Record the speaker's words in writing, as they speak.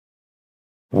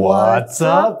What's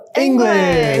up,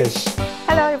 English?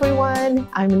 Hello everyone,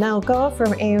 I'm Naoko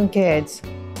from Aeon Kids.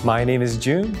 My name is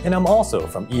June, and I'm also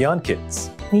from Aeon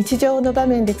Kids. 日常の場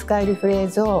面で使えるフレー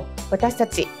ズを私た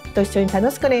ちと一緒に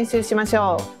楽しく練習しまし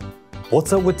ょう。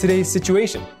What's up with today's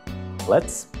situation?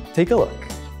 Let's take a look.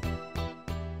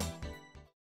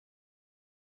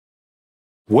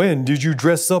 When did you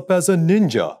dress up as a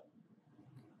ninja?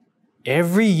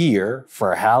 Every year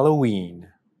for Halloween.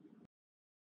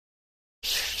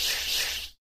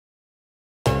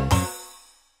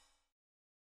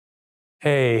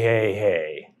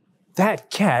 Hey. That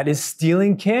cat is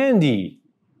stealing candy.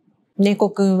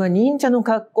 猫くんは忍者の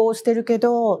格好をしてるけ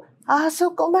ど、あ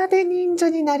そこまで忍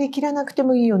者になりきらなくて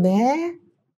もいいよね。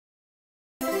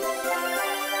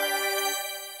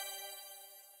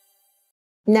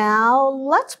Now,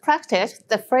 let's practice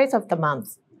the phrase of the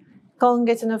month. 今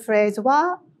月のフレーズ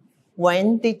は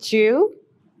When did you?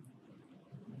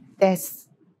 で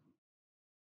す。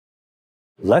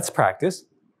Let's practice.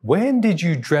 When did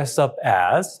you dress up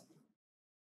as?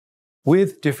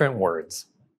 With different words.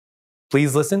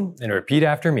 Please listen and repeat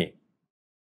after me.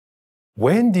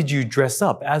 When did you dress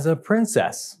up as a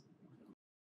princess?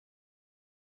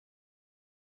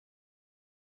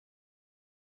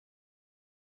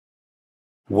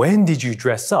 When did you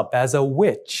dress up as a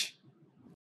witch?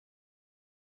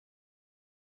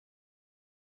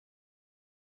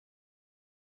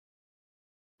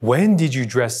 When did you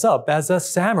dress up as a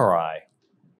samurai?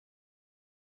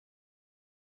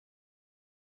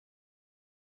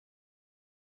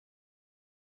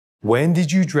 When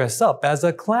did you dress up as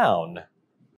a clown?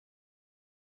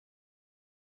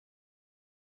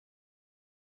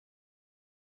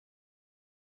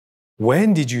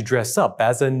 When did you dress up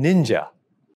as a ninja?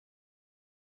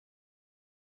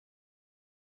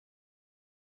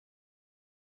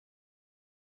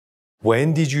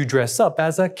 When did you dress up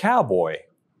as a cowboy?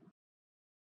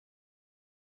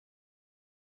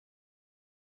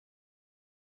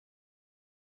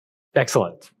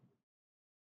 Excellent.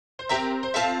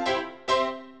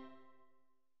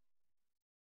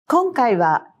 今回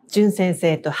は、ジュン先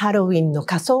生とハロウィンの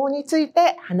仮装につい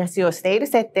て話をしている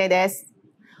設定です。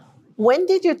When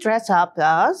did you dress up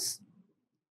as?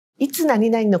 いつ何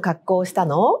々の格好をした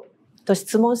の？と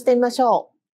質問してみまし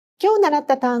ょう。今日習っ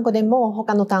た単語でも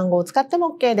他の単語を使って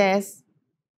も OK です。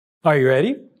Are you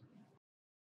ready?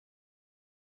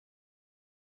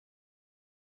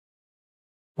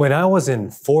 When I was in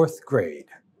 4th grade,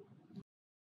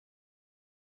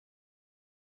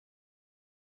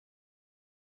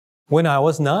 when I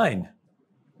was 9,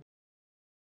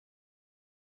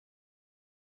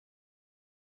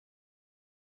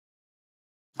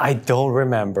 I don't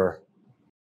remember.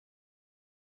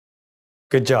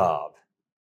 Good job.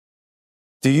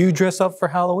 Do you dress up for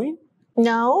Halloween?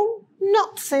 No,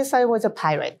 not since I was a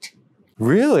pirate.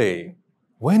 Really?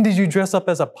 When did you dress up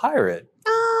as a pirate?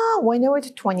 When I was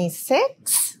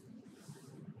 26.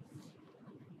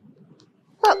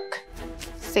 Look,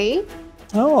 see?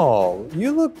 Oh,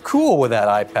 you look cool with that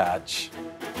eye patch.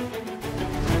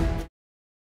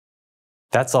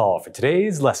 That's all for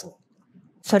today's lesson.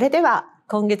 それでは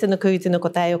今月のクイズの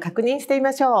答えを確認してみ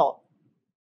ましょ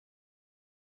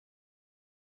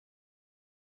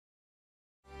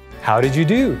う。How did you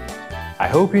do? I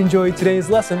hope you enjoyed today's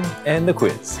lesson and the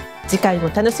quiz. 次回も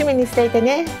楽しみにしていて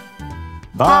ね。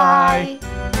Bye!